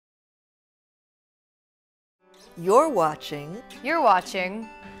You're watching. You're watching.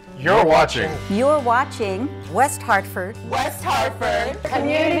 You're watching. You're watching West Hartford. West Hartford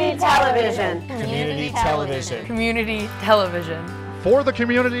Community Television. Community television. Community television. For the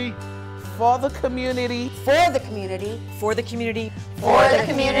community. For the community. For the community. For the community. For the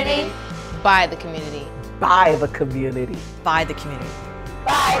community. By the community. By the community. By the community.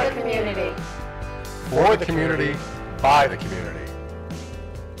 By the community. For the community. By the community.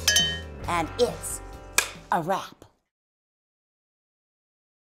 And it's a wrap.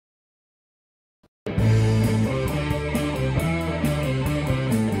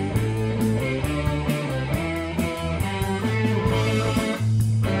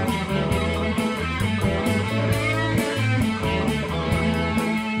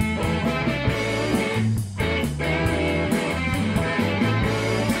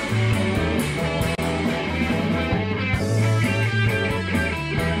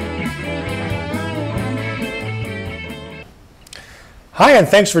 Hi, and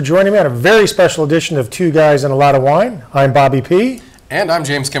thanks for joining me on a very special edition of Two Guys and a Lot of Wine. I'm Bobby P. And I'm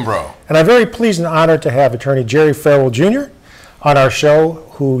James Kimbrough. And I'm very pleased and honored to have attorney Jerry Farrell Jr. on our show,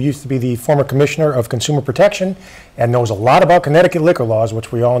 who used to be the former commissioner of Consumer Protection and knows a lot about Connecticut liquor laws,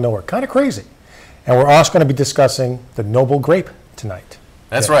 which we all know are kind of crazy. And we're also going to be discussing the Noble grape tonight.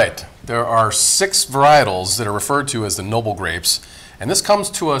 That's right. There are 6 varietals that are referred to as the noble grapes. And this comes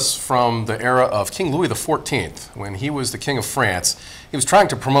to us from the era of King Louis XIV, when he was the king of France. He was trying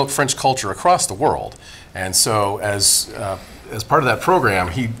to promote French culture across the world. And so as part of that program,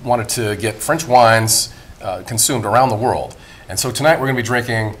 he wanted to get French wines consumed around the world. And so tonight we're going to be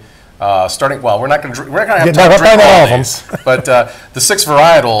drinking, we're not going to have time to drink all of them. But the 6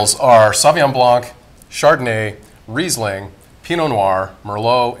 varietals are Sauvignon Blanc, Chardonnay, Riesling, Pinot Noir,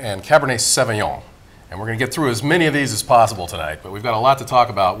 Merlot, and Cabernet Sauvignon. And we're going to get through as many of these as possible tonight, but we've got a lot to talk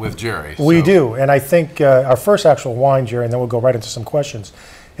about with Jerry. We do, and I think our first actual wine, Jerry, and then we'll go right into some questions,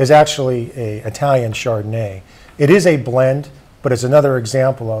 is actually an Italian Chardonnay. It is a blend, but it's another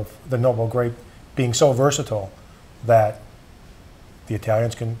example of the Noble grape being so versatile that the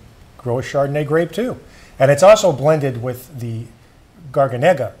Italians can grow a Chardonnay grape too. And it's also blended with the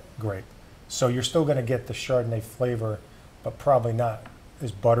Garganega grape. So you're still going to get the Chardonnay flavor, but probably not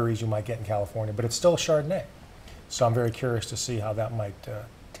as buttery as you might get in California, but it's still a Chardonnay. So I'm very curious to see how that might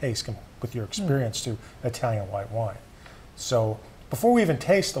taste with your experience to Italian white wine. So before we even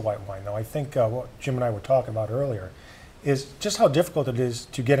taste the white wine, though, I think what Jim and I were talking about earlier is just how difficult it is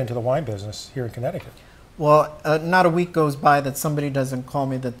to get into the wine business here in Connecticut. Well, not a week goes by that somebody doesn't call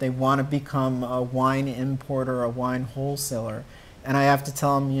me that they want to become a wine importer, a wine wholesaler. And I have to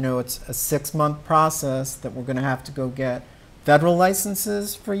tell them, you know, it's a 6-month process that we're going to have to go get federal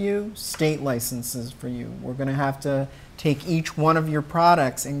licenses for you, state licenses for you. We're going to have to take each one of your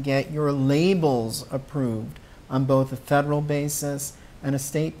products and get your labels approved on both a federal basis and a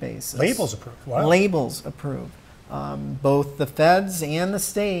state basis. Labels approved? Wow. Labels approved. Both the feds and the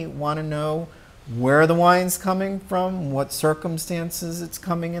state want to know where the wine's coming from, what circumstances it's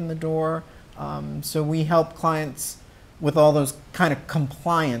coming in the door. So we help clients with all those kind of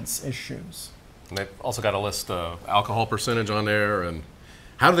compliance issues. And they've also got a list of alcohol percentage on there. And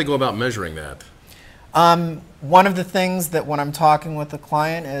how do they go about measuring that? One of the things that when I'm talking with a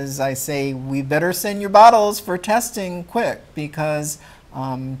client is I say, we better send your bottles for testing quick, because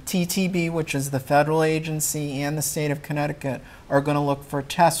TTB, which is the federal agency, and the state of Connecticut are going to look for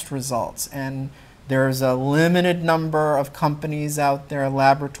test results. And there's a limited number of companies out there,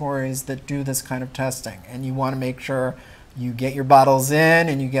 laboratories, that do this kind of testing. And you want to make sure you get your bottles in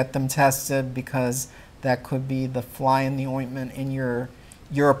and you get them tested, because that could be the fly in the ointment in your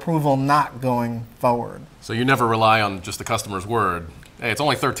approval not going forward. So you never rely on just the customer's word. Hey, it's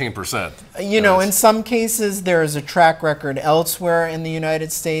only 13%. You know, in some cases there is a track record elsewhere in the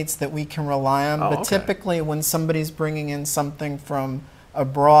United States that we can rely on, but typically when somebody's bringing in something from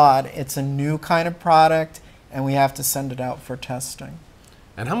abroad, it's a new kind of product and we have to send it out for testing.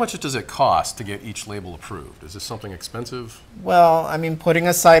 And how much does it cost to get each label approved? Is this something expensive? Well, I mean, putting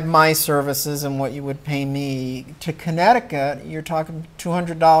aside my services and what you would pay me, to Connecticut, you're talking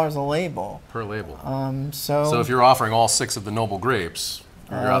 $200 a label. Per label. So if you're offering all 6 of the noble grapes,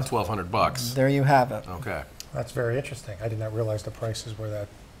 you're out $1,200. There you have it. Okay. That's very interesting. I did not realize the prices were that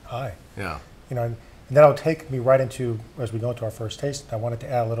high. Yeah. You know, and that'll take me right into, as we go into our first taste, I wanted to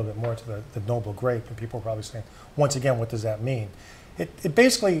add a little bit more to the Noble grape, and people are probably saying, once again, what does that mean? It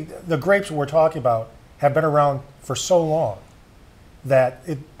basically, the grapes we're talking about have been around for so long that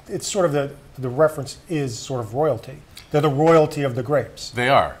it's sort of the reference is sort of royalty. They're the royalty of the grapes. They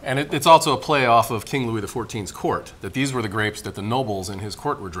are. And it's also a play off of King Louis XIV's court, that these were the grapes that the nobles in his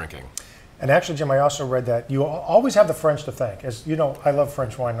court were drinking. And actually, Jim, I also read that you always have the French to thank. As you know, I love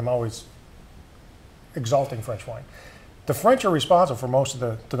French wine. I'm always exalting French wine. The French are responsible for most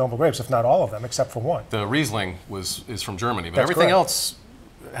of the noble grapes, if not all of them, except for one. The Riesling is from Germany, but That's everything correct. else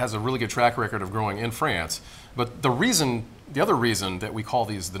has a really good track record of growing in France. But the other reason that we call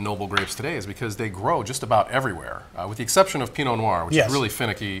these the noble grapes today is because they grow just about everywhere, with the exception of Pinot Noir, which Yes. is really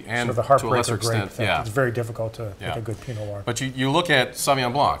finicky and Sort of the to a lesser heartbreaker grape. extent, yeah. It's very difficult to Yeah. make a good Pinot Noir. But you look at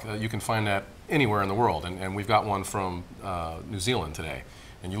Sauvignon Blanc, you can find that anywhere in the world, and we've got one from New Zealand today.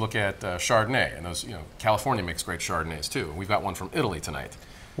 And you look at Chardonnay, and those, California makes great Chardonnays too. We've got one from Italy tonight.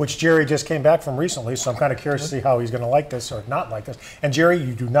 Which Jerry just came back from recently, so I'm kind of curious to see how he's going to like this or not like this. And Jerry,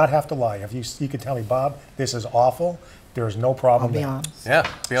 you do not have to lie. If you can tell me, Bob, this is awful, there is no problem I'll be there. honest. Yeah,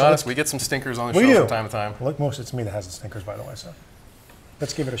 to be honest, we get some stinkers on the We show do. from time to time. Look, most it's me that has the stinkers, by the way, so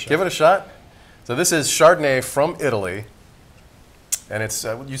let's give it a shot. Give it a shot. So this is Chardonnay from Italy, and it's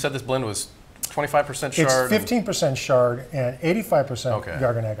you said this blend was 25% It's Chard. 15% Chard and 85% Okay.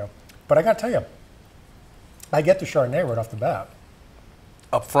 Garganega. But I got to tell you, I get the Chardonnay right off the bat.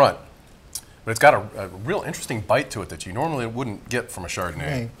 Up front. But it's got a real interesting bite to it that you normally wouldn't get from a Chardonnay.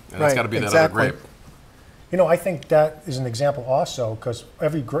 Right. And Right, it's got to be that exactly. other grape. You know, I think that is an example also because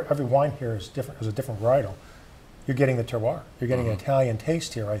every wine here is different, is a different varietal. You're getting the terroir. You're getting an Italian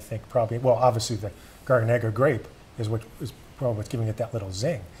taste here, I think, probably. Well, obviously the Garganega grape is probably what's giving it that little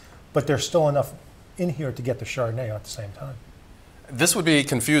zing. But there's still enough in here to get the Chardonnay at the same time. This would be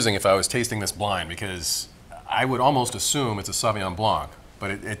confusing if I was tasting this blind because I would almost assume it's a Sauvignon Blanc,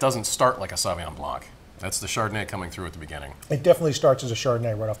 but it doesn't start like a Sauvignon Blanc. That's the Chardonnay coming through at the beginning. It definitely starts as a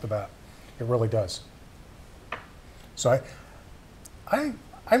Chardonnay right off the bat. It really does. So I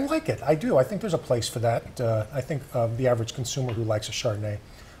like it. I do. I think there's a place for that. I think the average consumer who likes a Chardonnay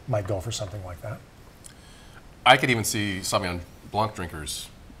might go for something like that. I could even see Sauvignon Blanc drinkers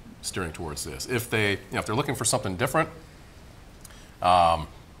steering towards this. If they're looking for something different,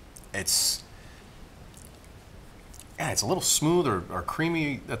 it's a little smooth or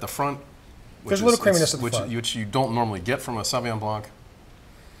creamy at the front. There's a little creaminess at the which, front. Which you don't normally get from a Sauvignon Blanc.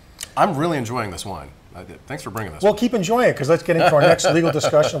 I'm really enjoying this wine. Thanks for bringing this. Well, keep enjoying it because let's get into our next legal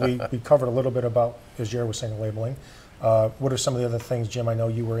discussion. We covered a little bit about, as Jerry was saying, labeling. What are some of the other things, Jim, I know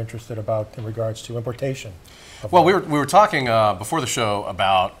you were interested about in regards to importation? Well, we were talking before the show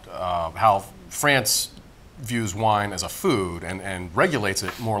about how France views wine as a food and regulates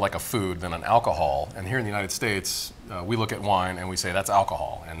it more like a food than an alcohol. And here in the United States, we look at wine and we say that's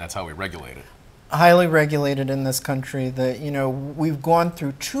alcohol, and that's how we regulate it. Highly regulated in this country. That we've gone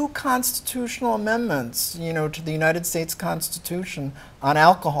through 2 constitutional amendments, to the United States Constitution on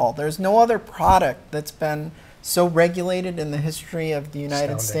alcohol. There's no other product that's been so regulated in the history of the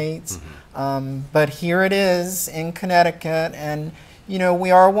United Astounding. States. But here it is in Connecticut, and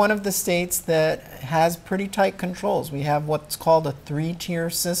we are one of the states that has pretty tight controls. We have what's called a 3-tier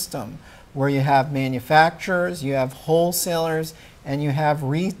system, where you have manufacturers, you have wholesalers, and you have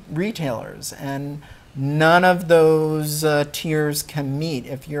retailers. And none of those tiers can meet.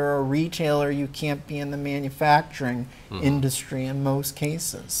 If you're a retailer, you can't be in the manufacturing industry in most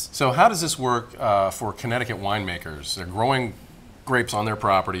cases. So how does this work for Connecticut winemakers? They're growing grapes on their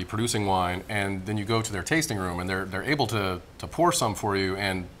property, producing wine, and then you go to their tasting room and they're able to pour some for you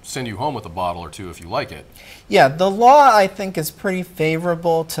and send you home with a bottle or two if you like it. Yeah, the law, I think, is pretty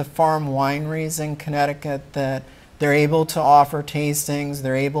favorable to farm wineries in Connecticut, that they're able to offer tastings,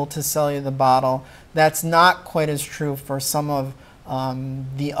 they're able to sell you the bottle. That's not quite as true for some of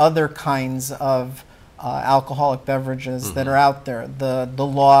the other kinds of alcoholic beverages that are out there. The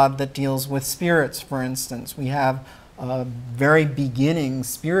law that deals with spirits, for instance. We have a very beginning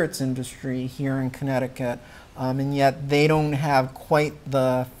spirits industry here in Connecticut, and yet they don't have quite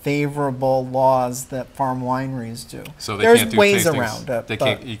the favorable laws that farm wineries do. So they There's can't do ways tastings. around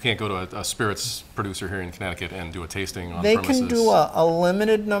it. You can't go to a spirits producer here in Connecticut and do a tasting on They premises. can do a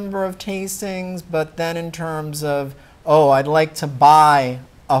limited number of tastings, but then in terms of, I'd like to buy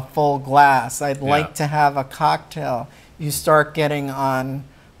a full glass, I'd like to have a cocktail, you start getting on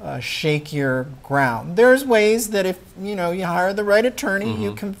shakier ground. There's ways that if you hire the right attorney,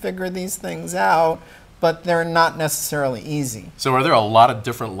 you can figure these things out, but they're not necessarily easy. So are there a lot of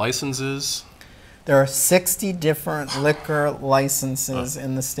different licenses? There are 60 different liquor licenses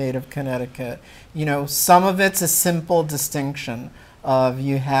in the state of Connecticut. Some of it's a simple distinction of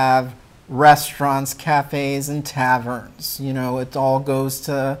you have restaurants, cafes, and taverns. It all goes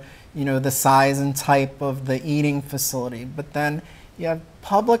to, the size and type of the eating facility. But then you have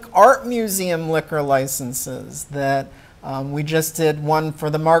public art museum liquor licenses that we just did one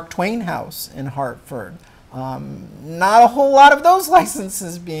for the Mark Twain House in Hartford. Not a whole lot of those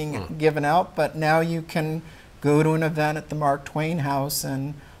licenses being given out, but now you can go to an event at the Mark Twain House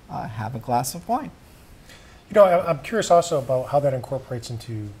and have a glass of wine. You know, I'm curious also about how that incorporates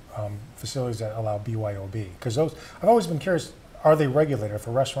into facilities that allow BYOB, because those, I've always been curious, are they regulated? If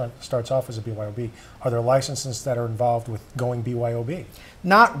a restaurant starts off as a BYOB, are there licenses that are involved with going BYOB?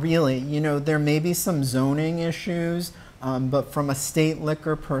 Not really. You know, there may be some zoning issues, but from a state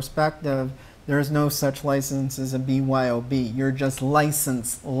liquor perspective, there's no such license as a BYOB. You're just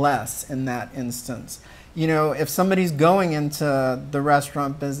licensed less in that instance. You know, if somebody's going into the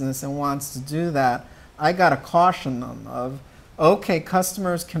restaurant business and wants to do that, I gotta caution them of, okay,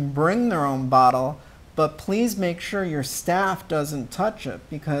 customers can bring their own bottle, but please make sure your staff doesn't touch it,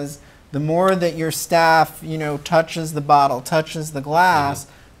 because the more that your staff, you know, touches the bottle, touches the glass,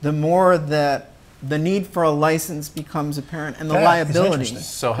 the more that the need for a license becomes apparent and the That is liability interesting.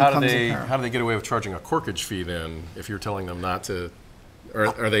 So how do becomes they apparent. get away with charging a corkage fee then if you're telling them not to?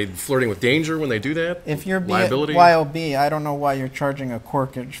 Are they flirting with danger when they do that? If you're liability? BYOB, I don't know why you're charging a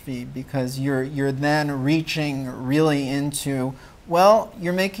corkage fee, because you're then reaching really into, well,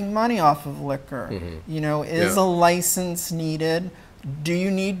 you're making money off of liquor. You know, is Yeah. a license needed? Do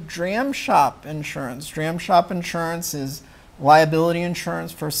you need dram shop insurance? Dram shop insurance is liability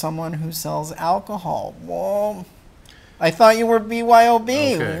insurance for someone who sells alcohol. Well, I thought you were BYOB.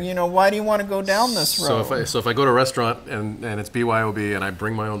 Okay. You know, why do you want to go down this road? So if I go to a restaurant and it's BYOB and I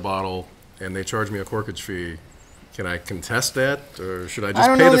bring my own bottle and they charge me a corkage fee, can I contest that, or should I I just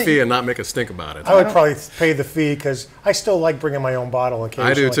don't pay know the that fee and not make a stink about it? I would probably pay the fee because I still like bringing my own bottle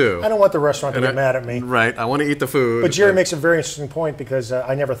occasionally. I do too. I don't want the restaurant to And get mad at me. Right, I want to eat the food. But Jerry and- makes a very interesting point, because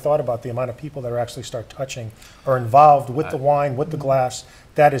I never thought about the amount of people that are actually start touching or involved with the wine, with the glass.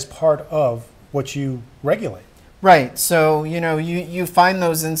 That is part of what you regulate. Right. So, you know, you find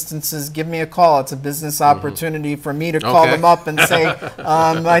those instances, give me a call. It's a business opportunity for me to call Okay. them up and say,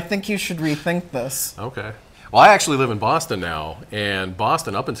 I think you should rethink this. Okay. Well, I actually live in Boston now, and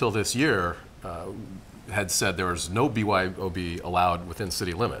Boston, up until this year, had said there was no BYOB allowed within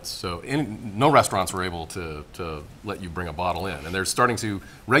city limits. So no restaurants were able to let you bring a bottle in. And they're starting to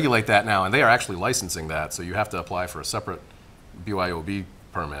regulate that now, and they are actually licensing that. So you have to apply for a separate BYOB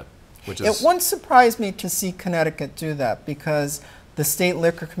permit, which is... It wouldn't surprise me to see Connecticut do that, because the State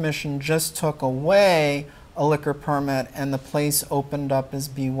Liquor Commission just took away a liquor permit and the place opened up as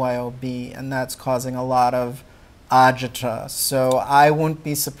BYOB, and that's causing a lot of agita. So I wouldn't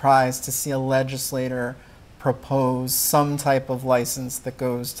be surprised to see a legislator propose some type of license that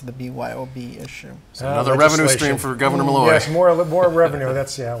goes to the BYOB issue. So another revenue stream Legislation. for Governor Malloy. Yes, more revenue.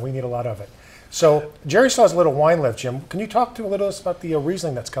 That's, yeah, we need a lot of it. So Jerry still has a little wine left, Jim. Can you talk to a little about the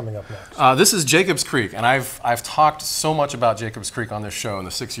Riesling that's coming up next? This is Jacob's Creek, and I've talked so much about Jacob's Creek on this show in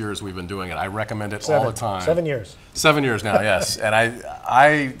the 6 years we've been doing it. I recommend it all the time. 7 years. 7 years now, yes.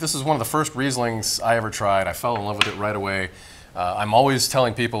 And this is one of the first Rieslings I ever tried. I fell in love with it right away. I'm always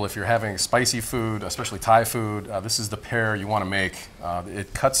telling people, if you're having spicy food, especially Thai food, this is the pair you want to make.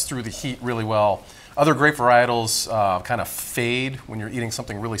 It cuts through the heat really well. Other grape varietals kind of fade when you're eating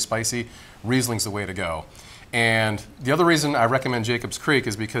something really spicy. Riesling's the way to go. And the other reason I recommend Jacob's Creek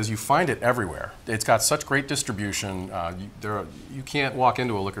is because you find it everywhere. It's got such great distribution. You can't walk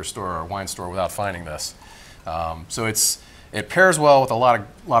into a liquor store or a wine store without finding this. So it pairs well with a lot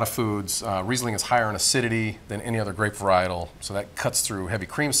of foods. Riesling is higher in acidity than any other grape varietal, so that cuts through heavy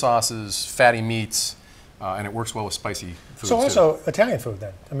cream sauces, fatty meats, and it works well with spicy foods So too. also Italian food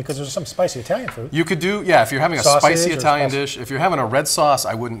then. I mean, because there's some spicy Italian food. You could do, yeah, if you're having a Sausage spicy or Italian spicy- dish. If you're having a red sauce,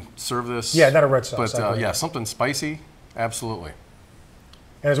 I wouldn't serve this. Yeah, not a red sauce, I But agree. yeah, something spicy, absolutely.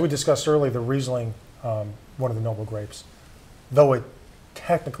 And as we discussed earlier, the Riesling, one of the noble grapes, though it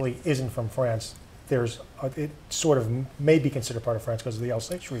technically isn't from France, it sort of may be considered part of France because of the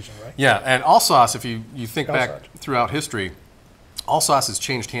Alsace region, right? Yeah, and Alsace, if you think Alsace. back throughout history, Alsace has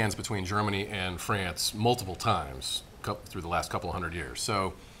changed hands between Germany and France multiple times through the last couple of hundred years.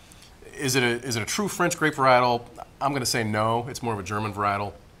 So is it a true French grape varietal? I'm going to say no. It's more of a German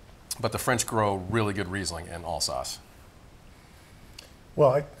varietal. But the French grow really good Riesling in Alsace.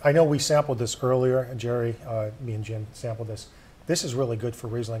 Well, I know we sampled this earlier, and Jerry, me and Jim sampled this. This is really good for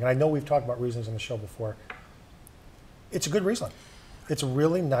Riesling. And I know we've talked about Rieslings on the show before. It's a good Riesling. It's a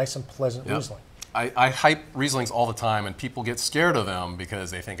really nice and pleasant Yep. Riesling. I hype Rieslings all the time, and people get scared of them because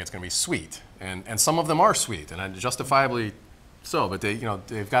they think it's going to be sweet. And some of them are sweet, and justifiably so, but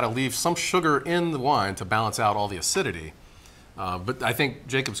they've got to leave some sugar in the wine to balance out all the acidity. But I think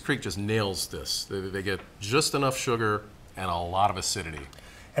Jacob's Creek just nails this. They get just enough sugar and a lot of acidity.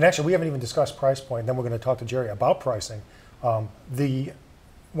 And actually, we haven't even discussed price point. Then we're going to talk to Jerry about pricing. The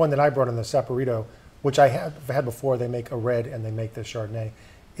one that I brought in, the Saporito, which I have had before. They make a red and they make the Chardonnay,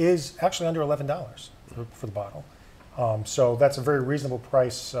 is actually under $11 for the bottle. So that's a very reasonable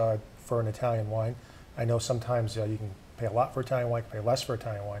price for an Italian wine. I know sometimes you can pay a lot for Italian wine, pay less for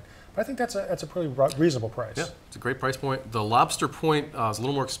Italian wine, but I think that's a pretty reasonable price. Yeah, it's a great price point. The Lobster Point is a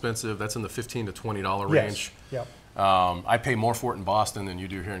little more expensive. That's in the $15 to $20 range. Yes. Yep. I pay more for it in Boston than you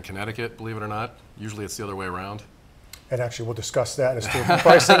do here in Connecticut, believe it or not. Usually it's the other way around. And actually, we'll discuss that as to the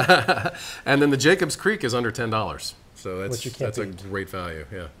pricing. And then the Jacobs Creek is under $10. So that's a beat. great value,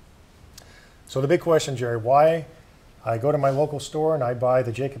 yeah. So the big question, Jerry, why I go to my local store and I buy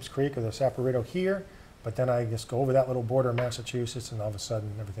the Jacobs Creek or the Saporito here, but then I just go over that little border of Massachusetts and all of a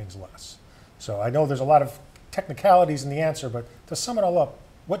sudden everything's less. So I know there's a lot of technicalities in the answer, but to sum it all up,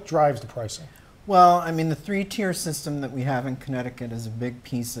 what drives the pricing? Well, I mean, the three-tier system that we have in Connecticut is a big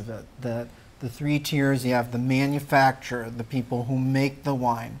piece of it. That the three tiers, you have the manufacturer, the people who make the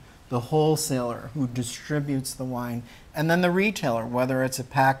wine, the wholesaler who distributes the wine, and then the retailer, whether it's a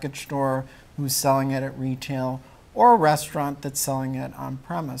package store who's selling it at retail or a restaurant that's selling it on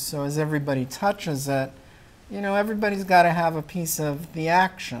premise. So as everybody touches it, you know, everybody's got to have a piece of the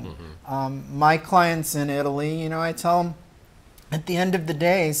action. My clients in Italy, you know, I tell them, at the end of the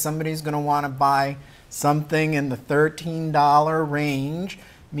day, somebody's going to want to buy something in the $13 range,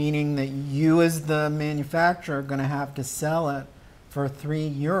 meaning that you as the manufacturer are going to have to sell it for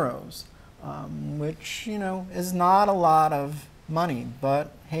 €3, which, you know, is not a lot of money.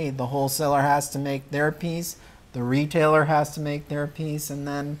 But hey, the wholesaler has to make their piece, the retailer has to make their piece, and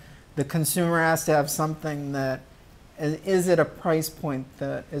then the consumer has to have something that is at a price point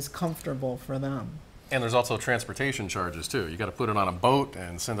that is comfortable for them. And there's also transportation charges too. You got to put it on a boat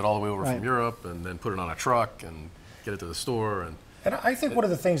and send it all the way over from Europe, and then put it on a truck and get it to the store. And I think one of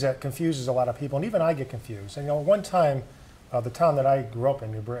the things that confuses a lot of people, and even I get confused, and you know, one time, the town that I grew up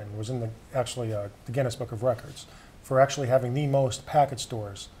in, New Britain, was in the Guinness Book of Records for actually having the most package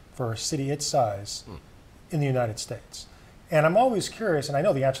stores for a city its size in the United States. And I'm always curious, and I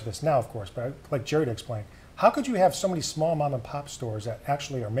know the answer to this now, of course, but I'd like Jerry to explain, how could you have so many small mom and pop stores that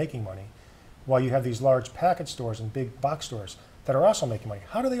actually are making money while you have these large package stores and big box stores that are also making money?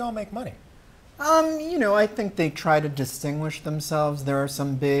 How do they all make money? You know, I think they try to distinguish themselves. There are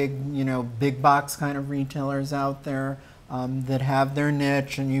some big, you know, big box kind of retailers out there that have their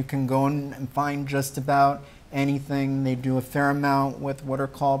niche, and you can go and find just about anything. They do a fair amount with what are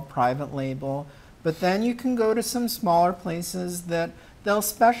called private label. But then you can go to some smaller places that they'll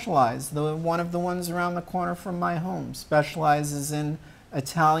specialize. One of the ones around the corner from my home specializes in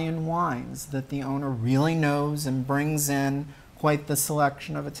Italian wines that the owner really knows and brings in quite the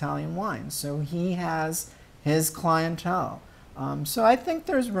selection of Italian wines. So he has his clientele. So I think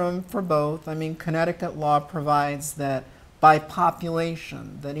there's room for both. I mean, Connecticut law provides that by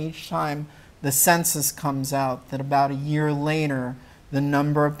population, that each time the census comes out, that about a year later, the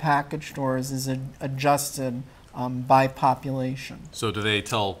number of package stores is adjusted by population. So do they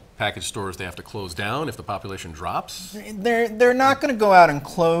tell package stores they have to close down if the population drops? They're not going to go out and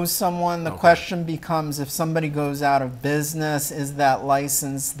close someone. The question becomes, if somebody goes out of business, is that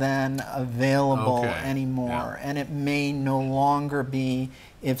license then available anymore? And it may no longer be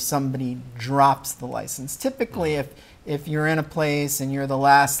if somebody drops the license. Typically, if you're in a place and you're the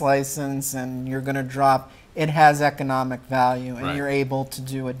last license and you're going to drop, it has economic value, and you're able to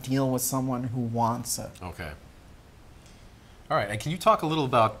do a deal with someone who wants it. Okay. All right, and can you talk a little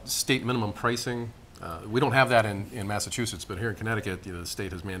about state minimum pricing? We don't have that in Massachusetts, but here in Connecticut, you know, the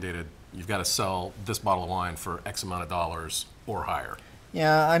state has mandated you've got to sell this bottle of wine for X amount of dollars or higher.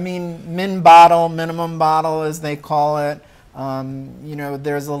 Yeah, I mean, minimum bottle, as they call it. You know,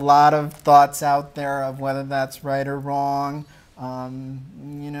 there's a lot of thoughts out there of whether that's right or wrong.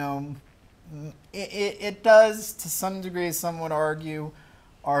 You know, it does, to some degree, some would argue,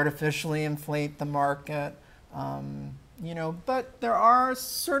 artificially inflate the market. You know, but there are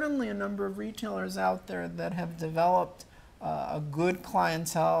certainly a number of retailers out there that have developed a good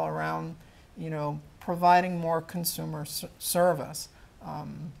clientele around, you know, providing more consumer service.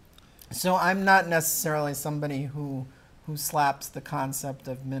 So I'm not necessarily somebody who slaps the concept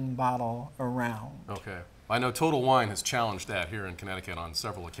of min bottle around. Okay. I know Total Wine has challenged that here in Connecticut on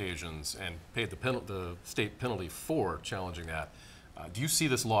several occasions and paid the state penalty for challenging that. Do you see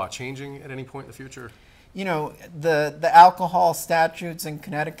this law changing at any point in the future? You know, the alcohol statutes in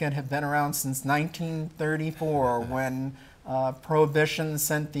Connecticut have been around since 1934 when Prohibition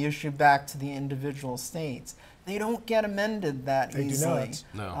sent the issue back to the individual states. They don't get amended that easily. They do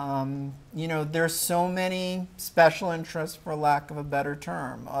not. No. You know, there's so many special interests, for lack of a better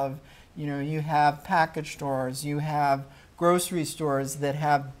term, of, you know, you have package stores, you have grocery stores that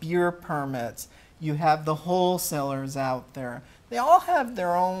have beer permits, You have the wholesalers out there. They all have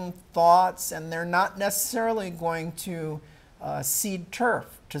their own thoughts, and they're not necessarily going to cede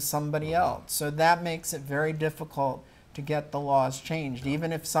turf to somebody else. So that makes it very difficult to get the laws changed,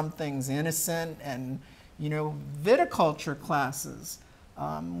 even if something's innocent. And, you know, viticulture classes.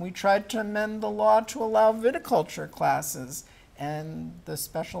 We tried to amend the law to allow viticulture classes, and the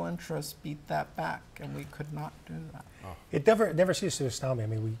special interests beat that back, and we could not do that. It never ceases to astound me. I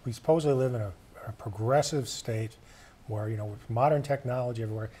mean, we supposedly live in a progressive state where, you know, with modern technology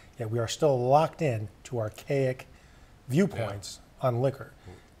everywhere, yet we are still locked in to archaic viewpoints on liquor.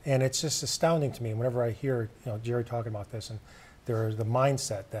 And it's just astounding to me whenever I hear, you know, Jerry talking about this, and there's the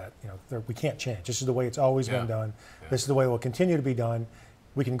mindset that, you know, we can't change. This is the way it's always been done. This is the way it will continue to be done.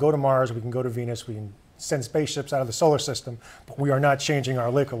 We can go to Mars, we can go to Venus, we can send spaceships out of the solar system, but we are not changing our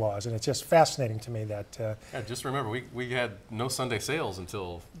liquor laws. And it's just fascinating to me that... yeah, just remember, we had no Sunday sales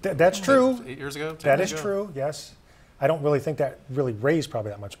until... that's true. 8 years ago? 10 That years is ago? true, yes. I don't really think that really raised probably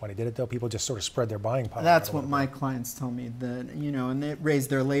that much money, did it, though? People just sort of spread their buying power. That's out a what little my bit. clients tell me, that, you know, and it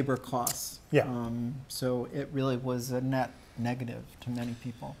raised their labor costs. Yeah. So it really was a net negative to many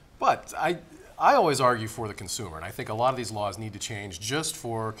people. But I always argue for the consumer, and I think a lot of these laws need to change just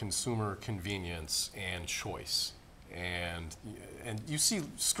for consumer convenience and choice. And you see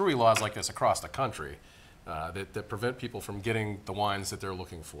screwy laws like this across the country that prevent people from getting the wines that they're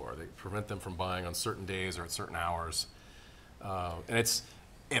looking for. They prevent them from buying on certain days or at certain hours. And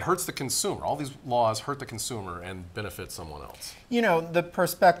it hurts the consumer. All these laws hurt the consumer and benefit someone else. You know, the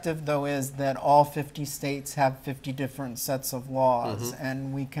perspective, though, is that all 50 states have 50 different sets of laws,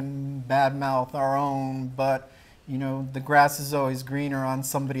 and we can badmouth our own, but, you know, the grass is always greener on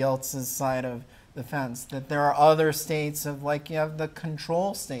somebody else's side of the fence. That there are other states of, like, you have the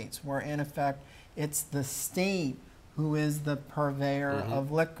control states, where, in effect, it's the state who is the purveyor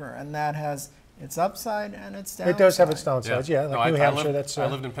of liquor, and that has its upside and its downside. It does have its downsides, yeah. No, Like New Hampshire, I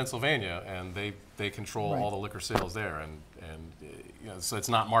lived in Pennsylvania, and they control all the liquor sales there, and you know, so it's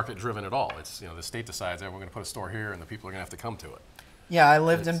not market driven at all. It's, you know, the state decides, hey, we're going to put a store here, and the people are going to have to come to it. Yeah, I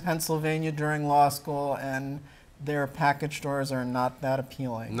lived in Pennsylvania during law school, and their package stores are not that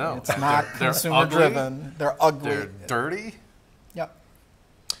appealing. No, it's not they're consumer ugly. driven. They're ugly. They're dirty. Yep.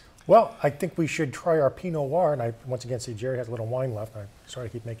 Well, I think we should try our Pinot Noir, and I once again see Jerry has a little wine left. I'm sorry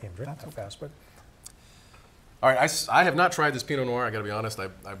to keep making him drink that fast, but... All right, I have not tried this Pinot Noir. I got to be honest.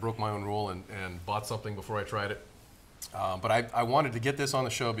 I broke my own rule and bought something before I tried it. But I wanted to get this on the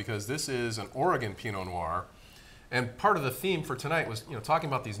show because this is an Oregon Pinot Noir, and part of the theme for tonight was, you know, talking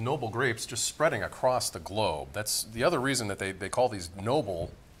about these noble grapes just spreading across the globe. That's the other reason that they call these noble,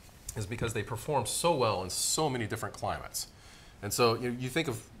 is because they perform so well in so many different climates. And so you think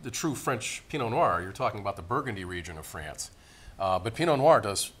of the true French Pinot Noir, you're talking about the Burgundy region of France. But Pinot Noir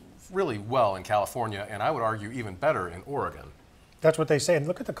does really well in California, and I would argue even better in Oregon. That's what they say. And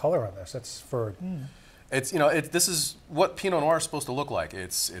look at the color on this. That's for... It's, you know, this is what Pinot Noir is supposed to look like.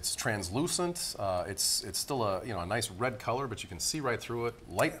 It's translucent. It's still a, you know, a nice red color, but you can see right through it.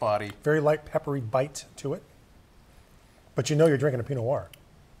 Light body. Very light peppery bite to it. But you know you're drinking a Pinot Noir.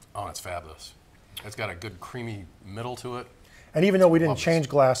 Oh, it's fabulous. It's got a good creamy middle to it. And even though we didn't change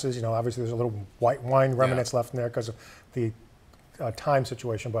glasses, you know, obviously there's a little white wine remnants left in there because of the time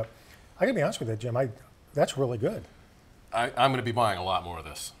situation. But I gotta be honest with you, Jim, that's really good. I'm going to be buying a lot more of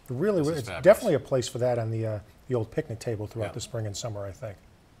this. Really, it's fabulous. definitely a place for that on the old picnic table throughout the spring and summer, I think.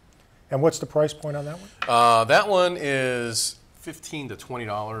 And what's the price point on that one? That one is $15 to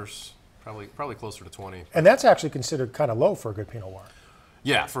 $20, probably closer to 20. And that's actually considered kind of low for a good Pinot Noir.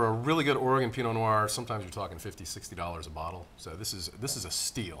 Yeah, for a really good Oregon Pinot Noir, sometimes you're talking $50, $60 a bottle. So this is a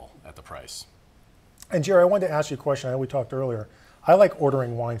steal at the price. And Jerry, I wanted to ask you a question. I know we talked earlier. I like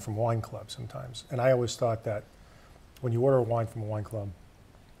ordering wine from wine clubs sometimes, and I always thought that when you order wine from a wine club,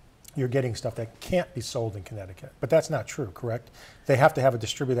 you're getting stuff that can't be sold in Connecticut. But that's not true, correct? They have to have a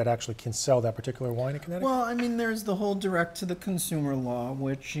distributor that actually can sell that particular wine in Connecticut? Well, I mean, there's the whole direct-to-the-consumer law,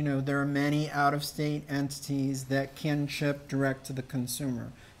 which, you know, there are many out-of-state entities that can ship direct to the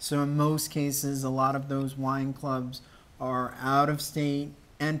consumer. So in most cases, a lot of those wine clubs are out-of-state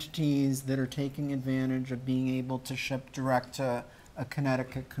entities that are taking advantage of being able to ship direct to a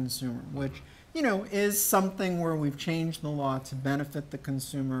Connecticut consumer, which, you know, is something where we've changed the law to benefit the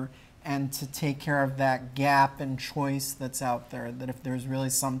consumer and to take care of that gap in choice that's out there, that if there's really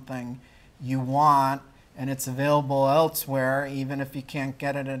something you want and it's available elsewhere, even if you can't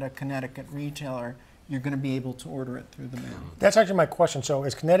get it at a Connecticut retailer, you're going to be able to order it through the mail. That's actually my question. So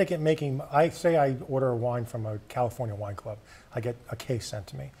is Connecticut making, I say I order a wine from a California wine club, I get a case sent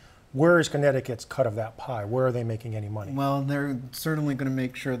to me. Where is Connecticut's cut of that pie? Where are they making any money? Well, they're certainly going to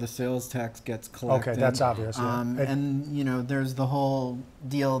make sure the sales tax gets collected. Okay, that's obvious. Yeah. And you know, there's the whole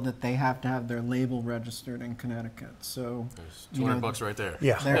deal that they have to have their label registered in Connecticut. So There's 200 bucks right there.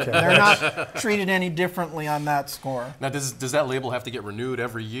 Yeah. they're not treated any differently on that score. Now, does that label have to get renewed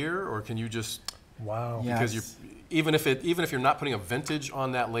every year, or can you just Wow. Yeah. because Yes. even if you're not putting a vintage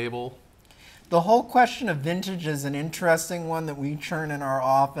on that label? The whole question of vintage is an interesting one that we churn in our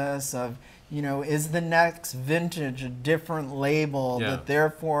office of, you know, is the next vintage a different label Yeah. that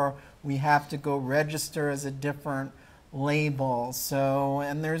therefore we have to go register as a different label. So,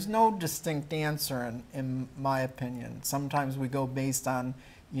 and there's no distinct answer in my opinion. Sometimes we go based on,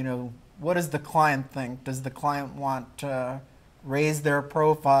 you know, what does the client think? Does the client want to raise their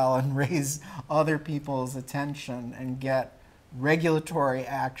profile and raise other people's attention and get regulatory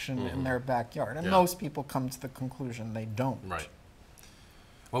action in their backyard? And Yeah. most people come to the conclusion they don't. Right.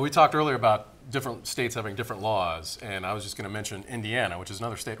 Well, we talked earlier about different states having different laws, and I was just going to mention Indiana, which is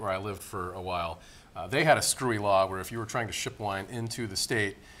another state where I lived for a while. They had a screwy law where if you were trying to ship wine into the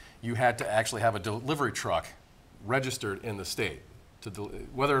state, you had to actually have a delivery truck registered in the state.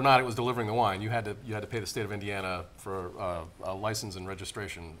 Whether or not it was delivering the wine, you had to pay the state of Indiana for a license and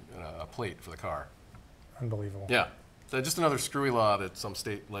registration, a plate for the car. Unbelievable. Yeah. So just another screwy law that some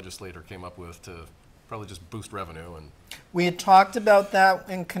state legislator came up with to probably just boost revenue. And We had talked about that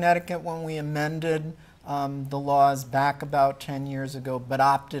in Connecticut when we amended the laws back about 10 years ago, but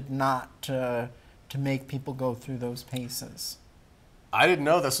opted not to make people go through those paces. I didn't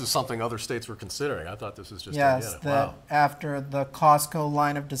know this was something other states were considering. I thought this was just Yes, Indiana. that Wow. after the Costco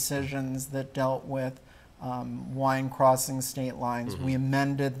line of decisions that dealt with wine crossing state lines, we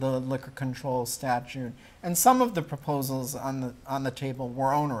amended the liquor control statute, and some of the proposals on the table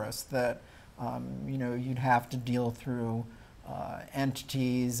were onerous. That you know, you'd have to deal through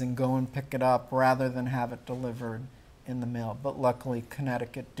entities and go and pick it up rather than have it delivered in the mail. But luckily,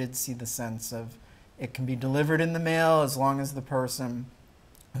 Connecticut did see the sense of it can be delivered in the mail as long as the person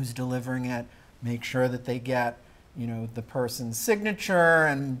who's delivering it make sure that they get, you know, the person's signature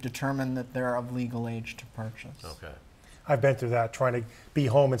and determine that they're of legal age to purchase. Okay. I've been through that, trying to be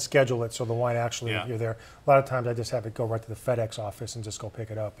home and schedule it so the wine actually, Yeah. you're there. A lot of times I just have it go right to the FedEx office and just go pick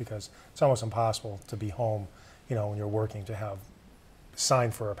it up because it's almost impossible to be home, you know, when you're working to have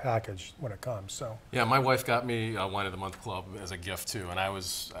signed for a package when it comes. So Yeah, my wife got me a Wine of the Month club as a gift too, and I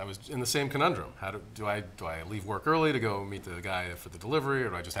was in the same conundrum. How do I leave work early to go meet the guy for the delivery, or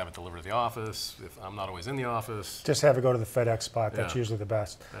do I just have it delivered to the office if I'm not always in the office? just have it go to the FedEx spot. That's Yeah. usually the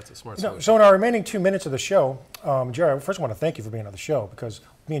best. That's a smart You know, solution. so in our remaining 2 minutes of the show, Jerry, I first want to thank you for being on the show because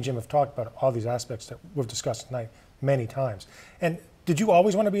me and Jim have talked about all these aspects that we've discussed tonight many times. And did you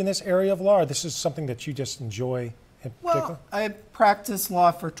always want to be in this area of law, or this is something that you just enjoy in particular? Well, I practiced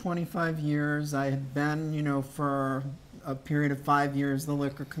law for 25 years. I had been, you know, for a period of 5 years, the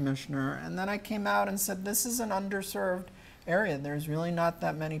liquor commissioner. And then I came out and said, this is an underserved area. There's really not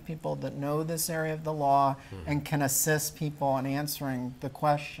that many people that know this area of the law and can assist people in answering the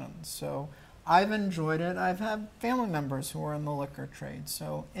questions. So I've enjoyed it. I've had family members who are in the liquor trade.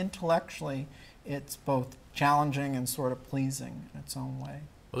 So intellectually, it's both challenging and sort of pleasing in its own way.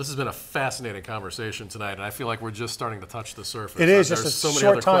 Well, this has been a fascinating conversation tonight, and I feel like we're just starting to touch the surface. It is, There's just a so many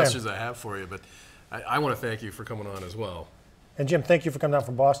short other time. questions I have for you, but I want to thank you for coming on as well. And Jim, thank you for coming down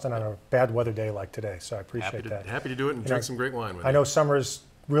from Boston on a bad weather day like today. So I appreciate that. Happy to do it and You drink know, some great wine with I you. know summer's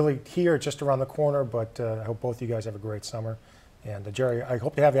really here, just around the corner, but I hope both of you guys have a great summer. And Jerry, I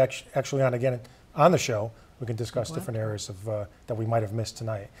hope to have you actually on again on the show. We can discuss different areas of that we might have missed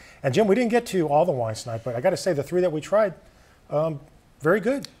tonight. And Jim, we didn't get to all the wines tonight, but I got to say the three that we tried, very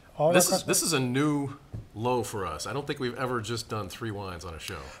good. All This across- is a new low for us. I don't think we've ever just done 3 wines on a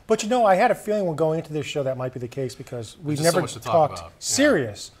show. But you know, I had a feeling when going into this show that might be the case because we've just so never much to talk talked about. Yeah.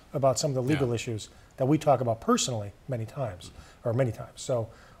 serious about some of the legal Yeah. issues that we talk about personally many times. So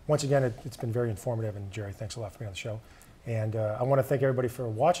once again, it's been very informative, and Jerry, thanks a lot for being on the show. And I want to thank everybody for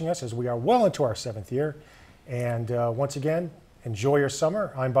watching us as we are well into our 7th year. And once again, enjoy your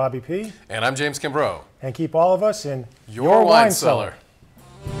summer. I'm Bobby P. And I'm James Kimbrough. And keep all of us in Your wine cellar.